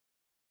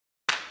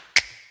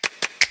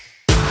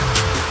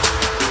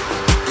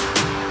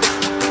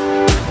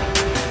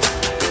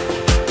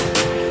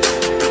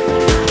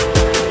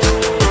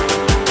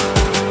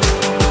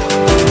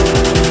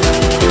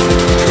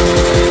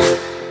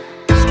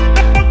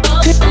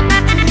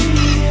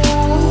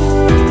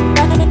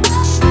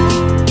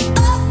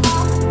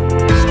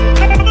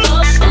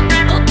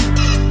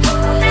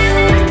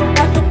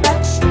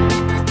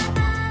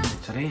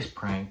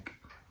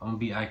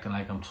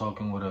I'm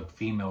talking with a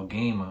female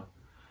gamer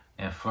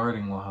and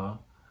flirting with her.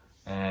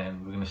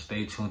 And we're gonna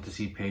stay tuned to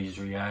see Paige's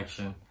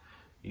reaction.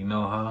 You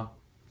know her,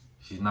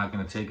 she's not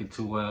gonna take it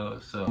too well,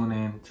 so tune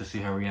in to see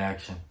her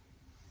reaction.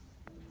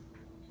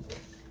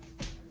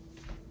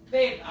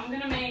 Babe, I'm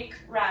gonna make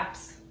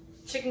wraps.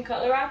 Chicken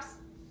cutlet wraps.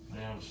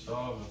 Man, I'm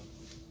starving.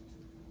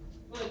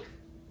 Look,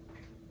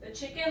 the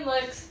chicken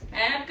looks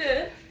mad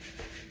good.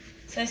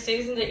 Since I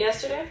seasoned it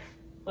yesterday.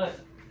 Look.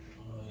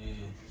 Oh yeah.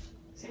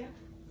 See it?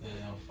 Yeah,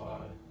 I'm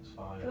fine. It's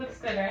fine. It looks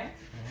good, right?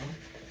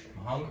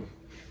 I'm hungry.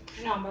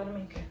 No, I'm about to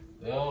make it.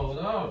 Yo, what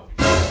up?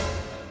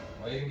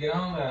 Why you didn't get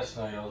on last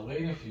night? I was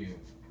waiting for you.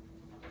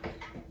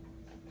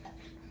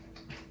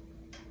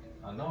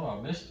 I know,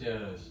 I missed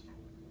yours.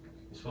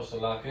 We're supposed to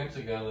lock in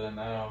together and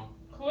now.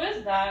 Who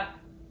is that?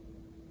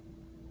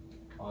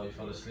 Oh, you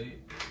fell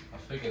asleep? I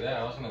figured that.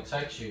 I was gonna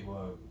text you,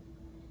 but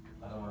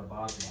I don't want to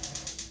bother you.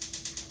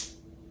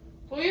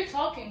 Who are you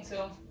talking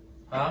to?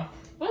 Huh?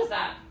 Who is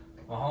that?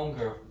 My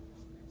homegirl.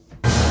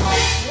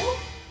 Who?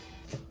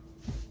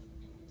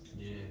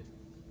 Yeah.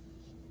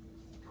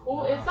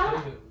 Who is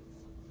that?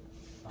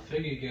 I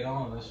figured you'd get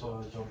on, that's why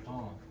I jumped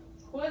on.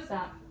 Who is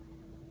that?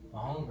 My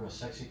homegirl,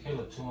 Sexy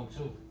Killer 2 and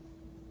 2.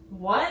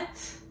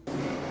 What?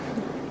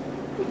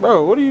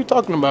 Bro, what are you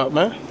talking about,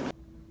 man?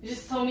 You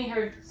just told me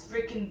her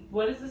freaking,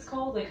 what is this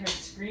called? Like her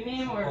screen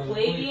name or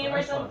play game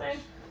or something?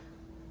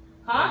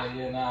 Huh?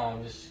 Yeah,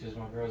 nah, just because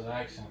my girl's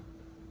accent.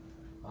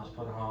 I was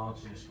putting her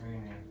onto the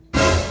screen here.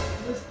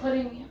 You was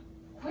putting me.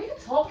 Who are you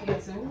talking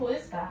to? Who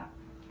is that?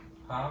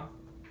 Huh?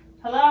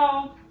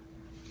 Hello?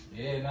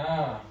 Yeah,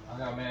 nah. I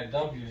got mad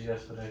W's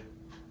yesterday.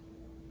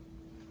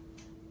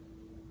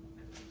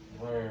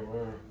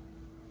 Word.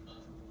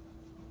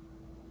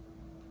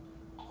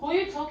 Who are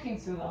you talking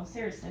to though?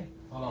 Seriously.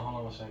 Hold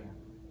on 1 second.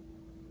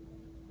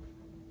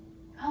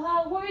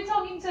 Hello? Who are you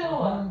talking to?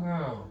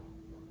 Homegirl.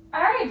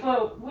 Alright,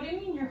 but what do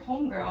you mean your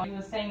homegirl? You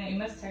was saying that you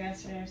missed her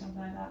yesterday or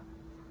something like that.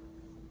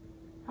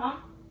 Huh?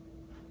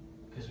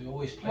 Because we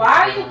always play.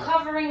 Why are you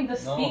covering the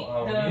speak?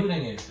 No, I'm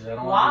muting it. I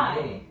don't Why?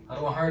 Want to I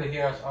don't want her to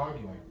hear us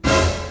arguing.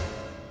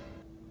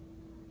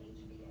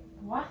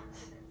 What?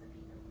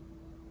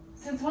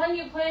 Since when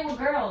you play with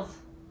girls?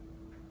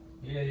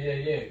 Yeah.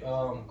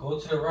 Go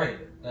to the right.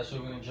 That's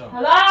where we're gonna jump.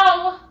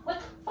 Hello? What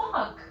the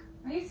fuck?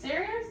 Are you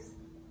serious?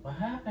 What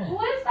happened? Who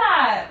is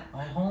that?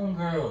 My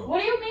homegirl. What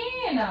do you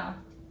mean?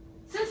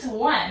 Since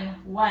when?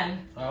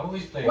 When? I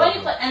always play When with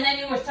you her. play, and then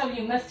you were telling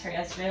me you missed her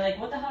yesterday. Like,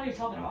 what the hell are you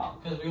talking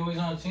about? Because we always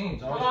on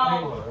teams. I always Hello?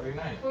 play with her every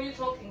night. Who are you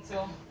talking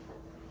to?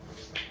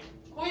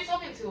 Who are you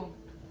talking to?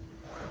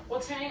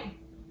 What's her name?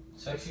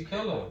 Sexy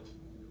Killer.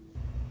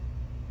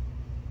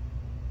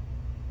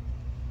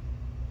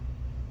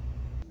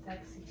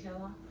 Sexy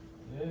Killer.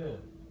 Yeah.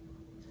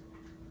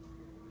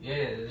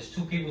 Yeah, there's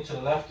 2 people to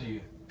the left of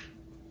you.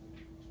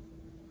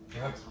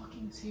 I'm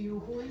talking to you.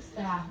 Who is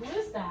that? Who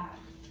is that?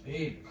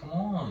 Babe, come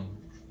on.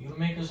 You're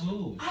gonna make us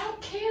lose. I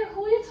don't care.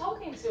 Who are you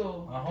talking to?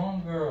 My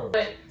homegirl.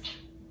 But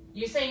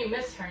you say you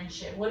missed her and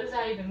shit. What does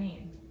that even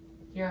mean?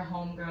 You're a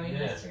homegirl. You Yeah.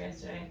 missed her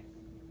yesterday.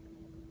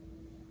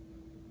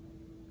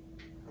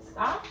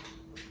 Stop.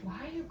 Why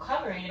are you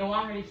covering? You don't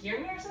want her to hear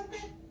me or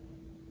something?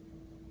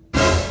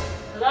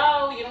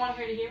 Hello? You don't want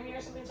her to hear me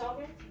or something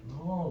talking?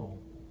 No.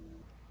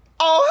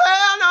 Oh,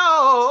 hell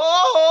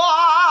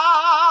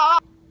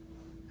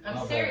no!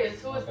 I'm serious.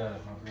 Who is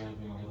that? My girl's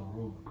being a little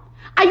rude.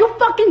 Are you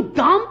fucking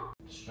dumb?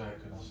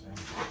 Distracted, I'm saying.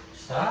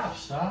 Stop.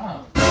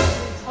 Who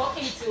are you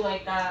talking to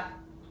like that?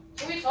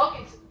 Who are you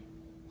talking to?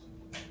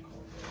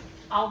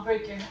 I'll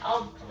break your...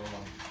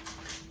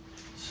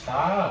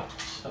 Stop.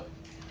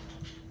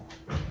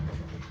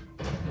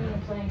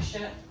 You're playing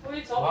shit. Who are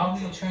you Why talking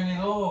would you to? turn it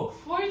off?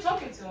 Who are you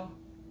talking to?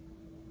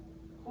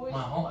 Who are you...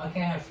 I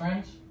can't have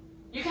friends.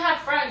 You can have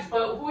friends,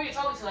 but who are you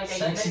talking to like that?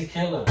 Sexy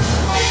Killer. I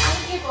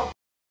don't give a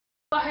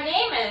what her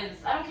name is.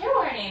 I don't care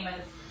what her name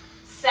is.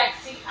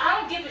 Sexy. I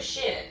don't give a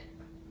shit.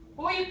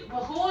 Who are you?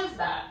 Well, who is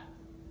that?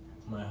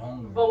 My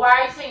homegirl. But why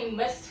are you saying you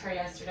missed her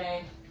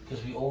yesterday?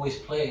 Because we always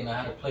play and I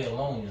had to play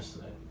alone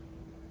yesterday.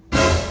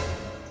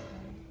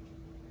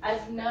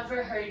 I've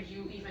never heard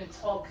you even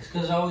talk It's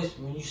because I always,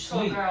 when you to a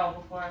sleep, girl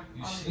before.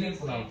 you on sleep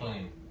this when I'm game.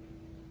 playing.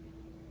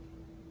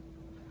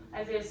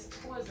 Isaiah,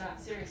 who is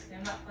that? Seriously,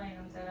 I'm not playing.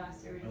 I'm dead ass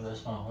serious. Oh,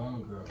 that's my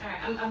homegirl.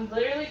 Alright, I'm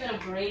literally gonna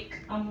break.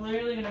 I'm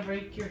literally gonna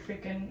break your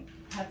freaking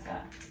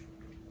headset.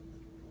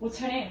 What's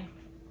her name?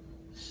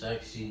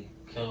 Sexy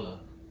Killer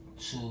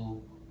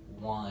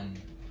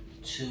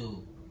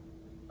 212.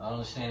 I don't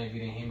understand if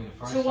you didn't hear me the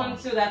first time.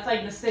 212. That's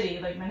like the city,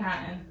 like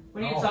Manhattan.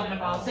 What are you No, talking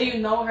about? no. So you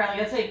know her? Like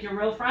that's like your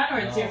real friend, or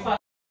it's your No.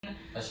 fucking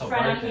That's her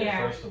friend on birthday,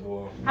 here? first of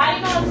all. How do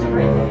you know it's her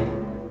birthday?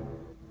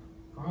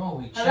 Bro,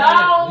 we chat.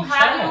 Hello? We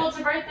How do you know it's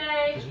her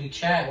birthday? Because we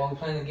chat while we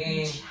playing the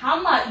game. How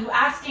much? You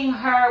asking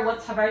her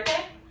what's her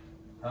birthday?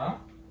 Huh?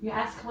 You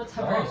ask her what's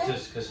her No, birthday? it's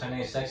just because her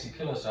name's Sexy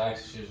Killer, so I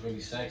asked if she was really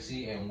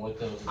sexy and what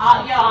the...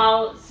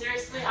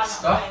 Seriously, I'm not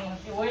Stop. playing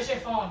with you. Where's your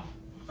phone?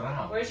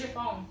 Stop. Where's your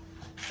phone?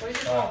 Where's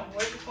your Stop. phone?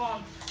 Where's your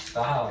phone?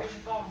 Stop. Where's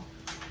your phone?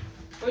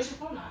 Where's your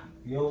phone at?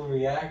 You're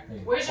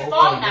overreacting. Where's your Okay,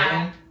 phone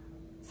man. at?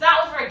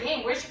 not over a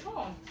game. Where's your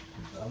phone?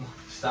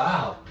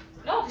 Stop.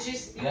 No,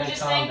 because you were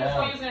just saying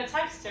before you was going to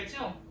text her,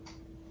 too.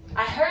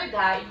 I heard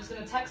that you was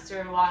going to text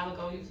her a while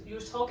ago. You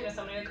were talking to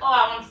somebody like, oh,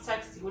 I wanted to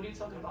text you. What are you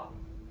talking about?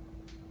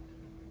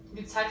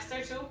 You text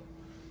her, too?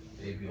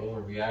 They be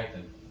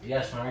overreacting.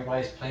 Yes, when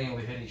everybody's playing,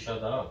 we hit each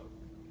other up.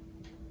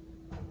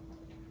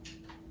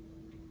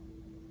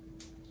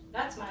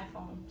 That's my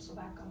phone, so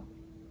back up.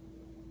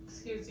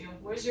 Excuse you.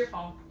 Where's your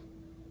phone?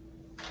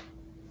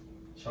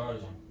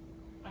 Charging.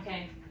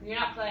 Okay, you're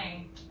not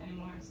playing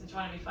anymore since you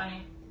want to be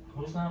funny.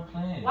 Who's not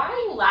playing? Why are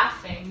you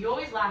laughing? You're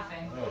always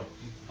laughing. Oh,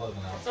 you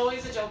bugging out. It's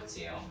always a joke to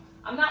you.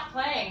 I'm not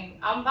playing.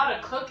 I'm about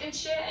to cook and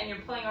shit, and you're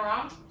playing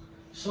around.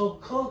 So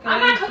cook.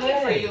 I'm not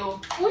cooking for you.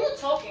 Who are you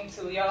talking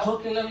to, yo?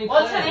 Cook and let me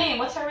What's play. her name?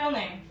 What's her real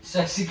name?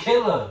 Sexy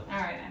Killer. All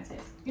right, Nancy.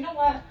 You know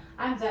what?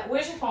 I'm dead.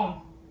 Where's your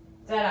phone?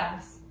 Dead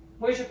ass.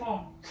 Where's your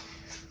phone?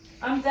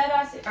 I'm dead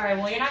ass. All right.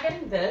 Well, you're not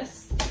getting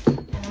this,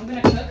 and I'm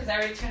gonna cook because I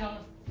already turned on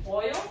the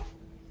oil.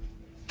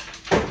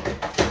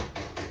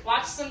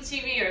 Watch some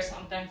TV or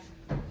something.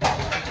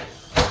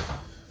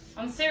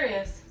 I'm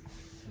serious.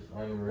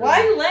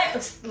 Why are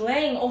you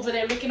laying over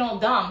there looking all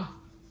dumb?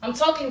 I'm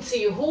talking to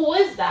you. Who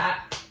is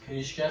that? Cause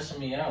you're stressing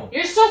me out.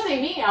 You're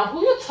stressing me out. Who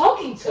are you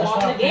talking to That's on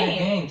why the I'm playing game?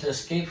 a game to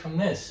escape from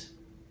this.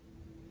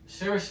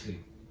 Seriously.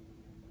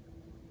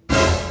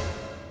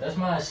 That's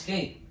my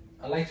escape.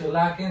 I like to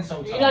lock in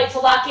sometimes. You like to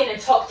lock in and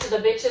talk to the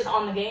bitches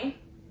on the game?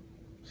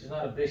 She's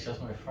not a bitch. That's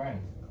my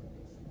friend.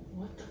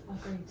 What the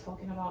fuck are you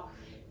talking about?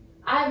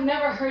 I've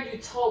never heard you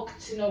talk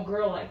to no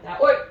girl like that.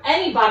 Or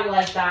anybody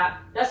like that.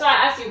 That's why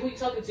I asked you who you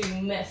talking to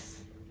you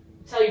miss.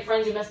 Tell your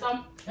friends you miss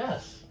them?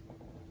 Yes.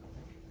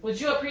 Would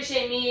you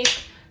appreciate me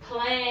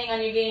playing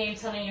on your game,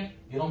 telling you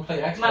You don't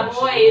play Xbox. my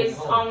boys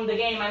on the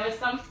game, I miss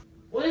them?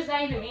 What does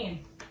that even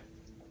mean?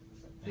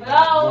 You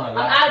Hello? wanna I'm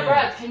lock out of in.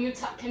 breath.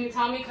 Can you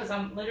tell me? Because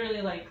I'm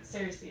literally like,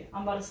 seriously,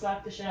 I'm about to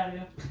slap the shit out of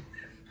you.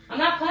 I'm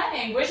not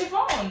playing. Where's your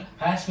phone?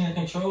 Pass me the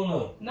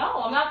controller.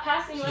 No, I'm not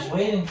passing you She's anything.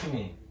 waiting for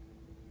me.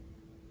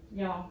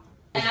 Yo.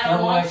 It's And I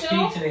don't want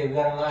XP to. today. We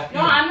gotta lock in.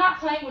 No, I'm not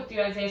playing with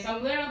you, Isaiah. So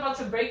I'm literally about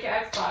to break your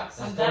Xbox.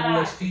 I'm That's dead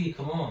ass. WXP.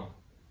 Come on.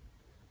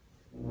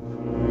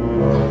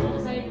 What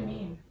does that even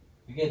mean?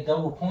 You get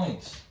double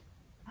points.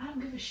 I don't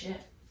give a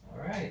shit. All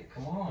right.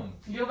 Come on.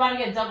 You're about to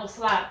get double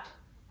slapped.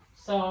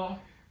 So,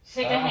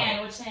 shake a Stop.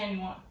 hand. Which hand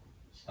you want?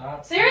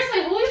 Stop.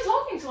 Seriously, who are you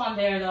talking to on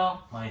there, though?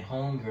 My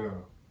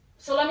homegirl.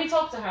 So let me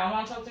talk to her. I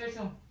want to talk to her,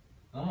 too.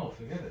 No,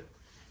 forget it.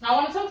 I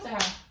want to talk to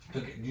her.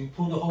 Look, you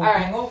pulled the whole All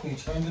right. thing off and you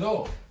turned it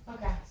off.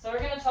 Okay, so we're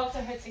going to talk to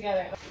her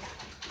together.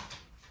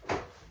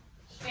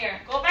 Here,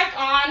 go back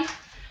on.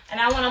 And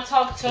I want to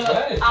talk to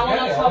Forget it. I want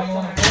to Forget it. talk I to don't her.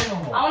 want to play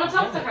no more. I want to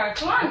talk to Forget it. her.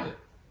 Come on. Forget it.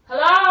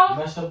 Hello? You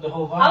messed up the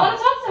whole vibe. I want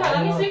to talk to her. I Let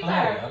me didn't speak to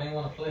wanna play. her. I didn't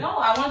want to play. No,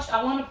 I want to play.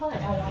 I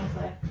want to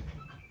play.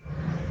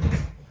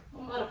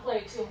 I'm going to play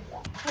too.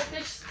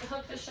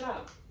 Hook this shit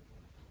up.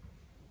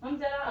 I'm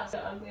dead ass.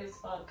 You're ugly as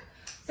fuck.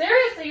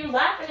 Seriously, you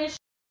laughing and shit.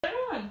 Put it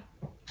on.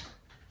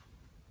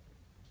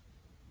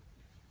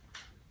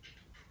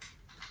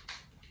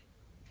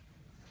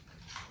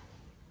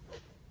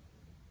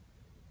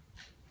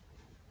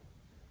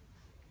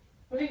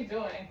 What are you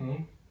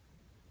doing?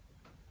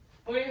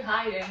 What are you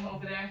hiding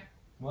over there?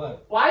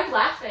 What? Why are you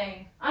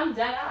laughing? I'm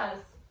dead ass.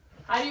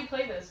 How do you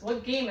play this?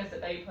 What game is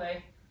it that you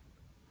play?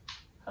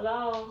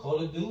 Hello? Call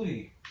of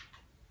Duty.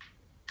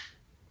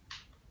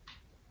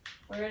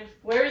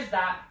 Where is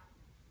that?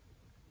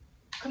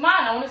 Come on,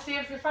 I want to see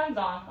if your friend's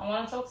on. I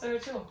want to talk to her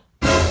too.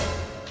 You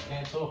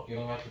can't talk. You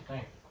don't have to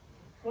think.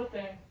 What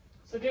thing?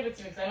 So give it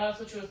to me, because I know that's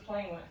what you was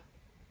playing with.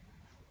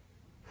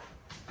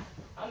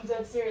 I'm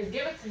dead serious.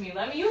 Give it to me.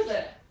 Let me use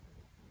it.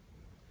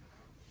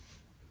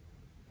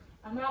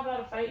 I'm not about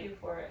to fight you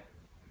for it.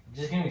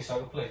 Just give me so I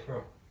can play for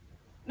her.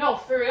 No,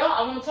 for real,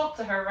 I want to talk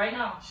to her right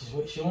now.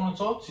 She want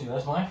to talk to you.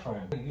 That's my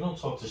friend. You don't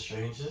talk to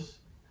strangers.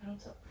 I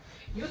don't talk.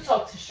 You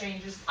talk to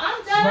strangers.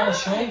 I'm dead. She's not a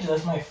stranger.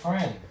 That's my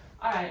friend.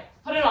 Alright,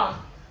 put it on.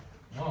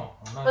 No,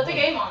 I'm not. Put the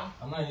doing game it. on.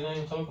 I'm not. You're not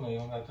even talking to me. You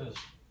don't got this.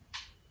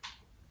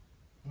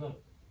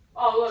 Look.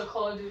 Oh, look,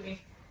 Call of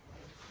Duty.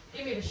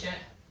 Give me the shit.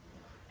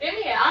 Give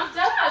me it. I'm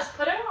dead ass.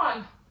 Put it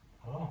on.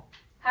 Oh.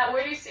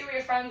 Where do you see where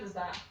your friend is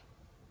at?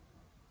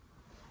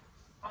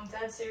 I'm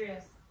dead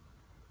serious.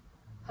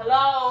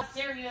 Hello?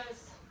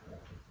 Serious.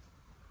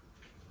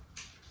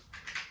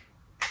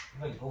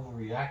 You're like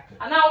overreacting.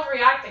 I'm not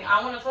overreacting.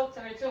 I want to talk to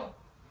her too.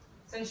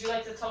 Since you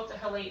like to talk to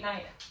her late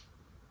night.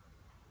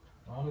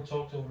 I only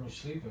talk to her when you're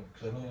sleeping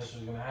because I knew this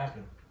was going to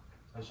happen.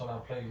 That's when I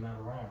play you not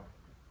around.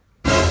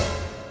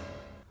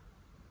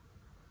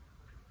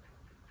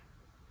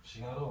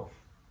 She got off.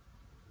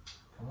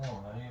 Come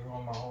on, I didn't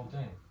ruin my whole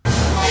thing.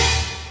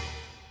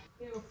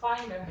 You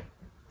find her.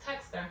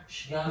 Text her.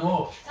 She got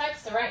off.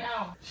 Text her right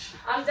now.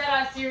 I'm dead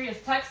ass serious.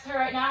 Text her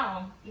right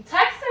now.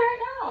 Text her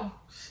right now.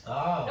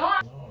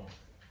 Stop. No.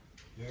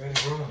 You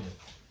already ruined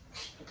it.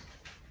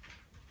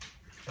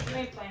 You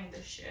ain't playing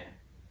this shit.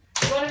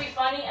 You want to be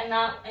funny and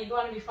not. And you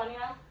want to be funny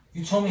now?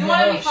 You told me You to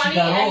want to hang be up. She funny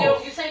got and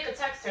off. you say you could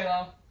text her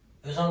though.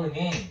 It was on the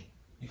game.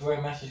 You can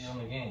write messages on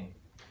the game.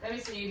 Let me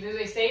see. Do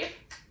they save?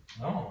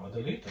 No, I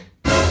delete them.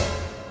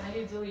 Why do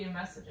you delete your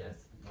messages?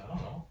 I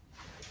don't know.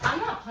 I'm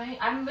not playing.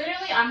 I'm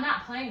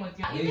not playing with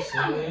you. Are you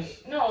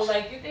serious? No,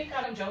 like, you think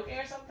I'm joking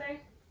or something?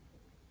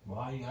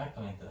 Why are you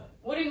acting like that?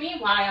 What do you mean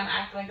why I'm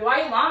acting like that?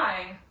 Why are you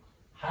lying?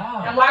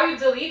 How? And why are you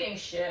deleting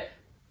shit?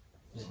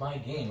 It's my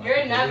game.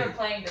 You're never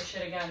playing this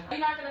shit again. Are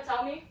you not gonna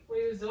tell me what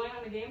you was doing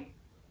on the game?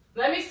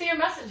 Let me see your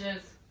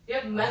messages. You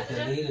have messages?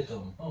 I deleted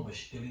them. Oh, but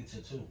she deletes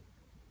it too.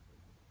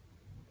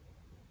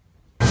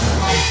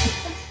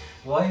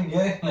 Why are you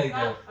getting like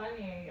that? It's not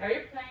funny. Are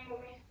you playing with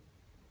me?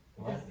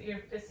 What? You're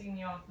pissing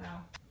me off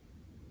now.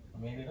 I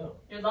made it up.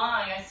 You're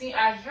lying.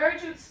 I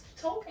heard you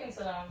talking to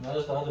them. No,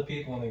 it's the other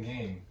people in the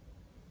game.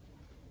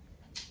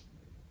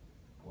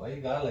 Why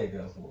you got like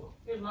that for?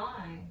 You're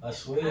lying. I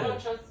swear. I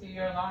don't trust you.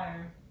 You're a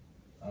liar.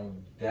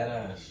 I'm dead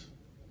ass.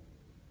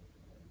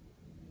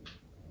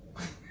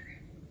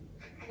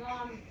 No,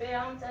 I'm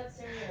dead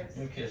serious.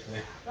 You kiss me.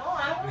 No,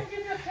 I don't want to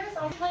give you a kiss.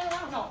 I'm playing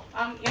around. No,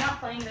 you're not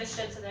playing this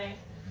shit today.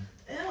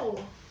 Ew.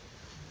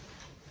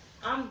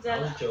 I'm I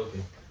dead. was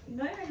joking.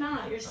 No, you're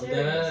not. You're I'm serious.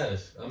 dead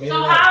ass. I made So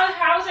it up.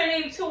 how's your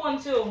name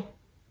 212?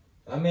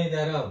 I made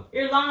that up.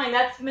 You're lying.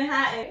 That's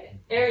Manhattan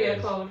area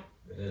Yes. code.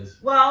 It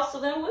is. Well, so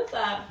then what's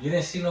that? You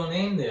didn't see no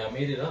name there. I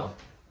made it up.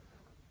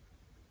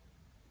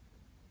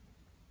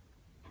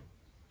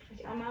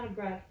 I'm out of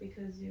breath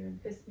because you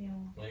pissed me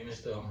off. Well, even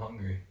still, I'm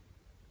hungry.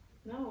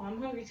 No,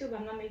 I'm hungry too, but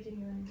I'm not making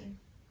you anything.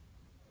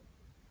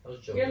 I was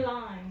joking. You're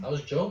lying. I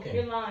was joking.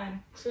 You're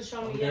lying. So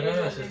show me I'm you're dead ass.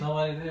 joking. There's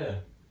nobody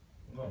there.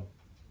 Come on.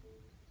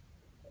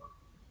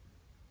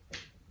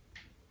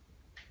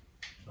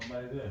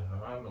 Nobody there. I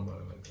don't have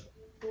nobody like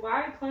that. Why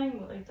are you playing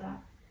with like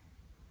that?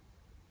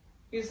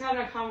 You're just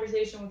having a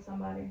conversation with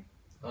somebody.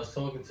 I was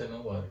talking to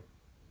nobody.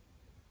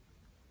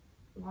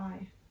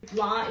 Lie.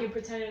 Lie? You're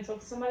pretending to talk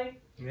to somebody?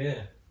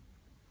 Yeah.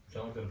 So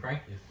I wanted to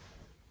prank you.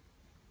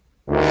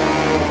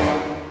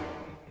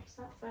 It's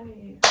not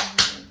funny.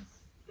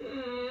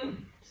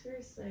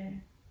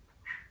 Seriously.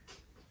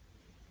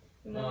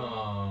 No.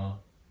 Aw.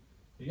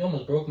 You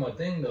almost broke my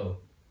thing though.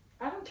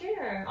 I don't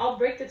care. I'll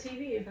break the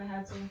TV if I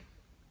had to.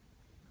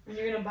 And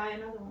you're gonna buy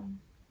another one.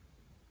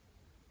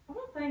 I'm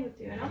not playing with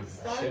you. And I'm She'll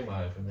starving.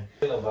 buy it for me.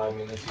 She'll buy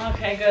me the TV.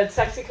 Okay, good.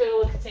 Sexy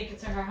Clear could take it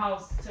to her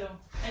house too.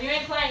 And you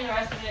ain't playing the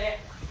rest of it.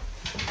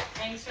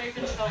 Thanks for your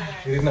controller.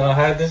 You didn't know I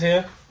had this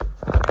here?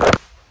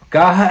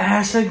 Got her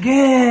ass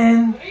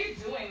again. What are you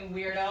doing,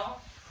 weirdo?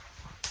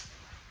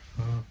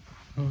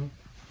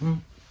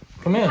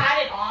 Come You here.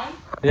 had it on?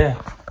 Yeah.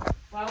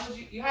 Why would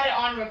you? You had it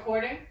on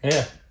recording?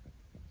 Yeah.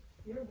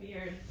 You're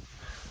weird.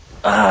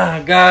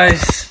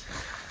 Guys.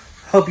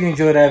 Hope you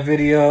enjoyed that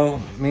video.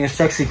 Me and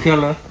Sexy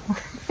Killer.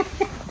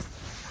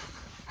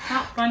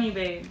 Not funny,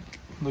 babe.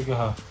 Look at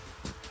her.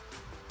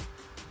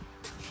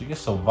 She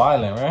gets so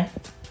violent, right?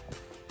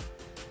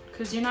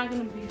 Because you're not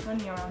going to be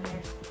funny around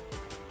here.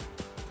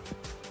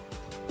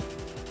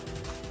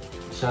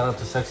 Shout out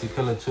to Sexy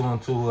Killer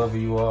 212, whoever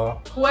you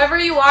are. Whoever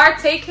you are,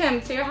 take him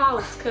to your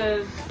house,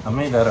 because... I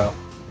made that up.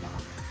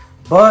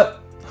 But,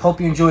 hope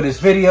you enjoyed this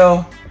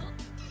video.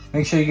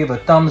 Make sure you give a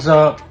thumbs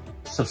up,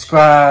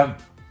 subscribe,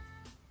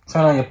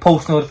 turn on your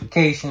post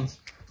notifications,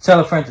 tell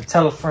a friend to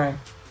tell a friend,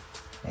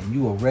 and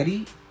you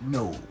already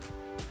know.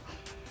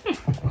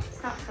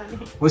 It's not funny.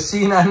 We'll see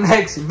you in our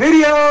next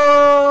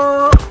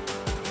video.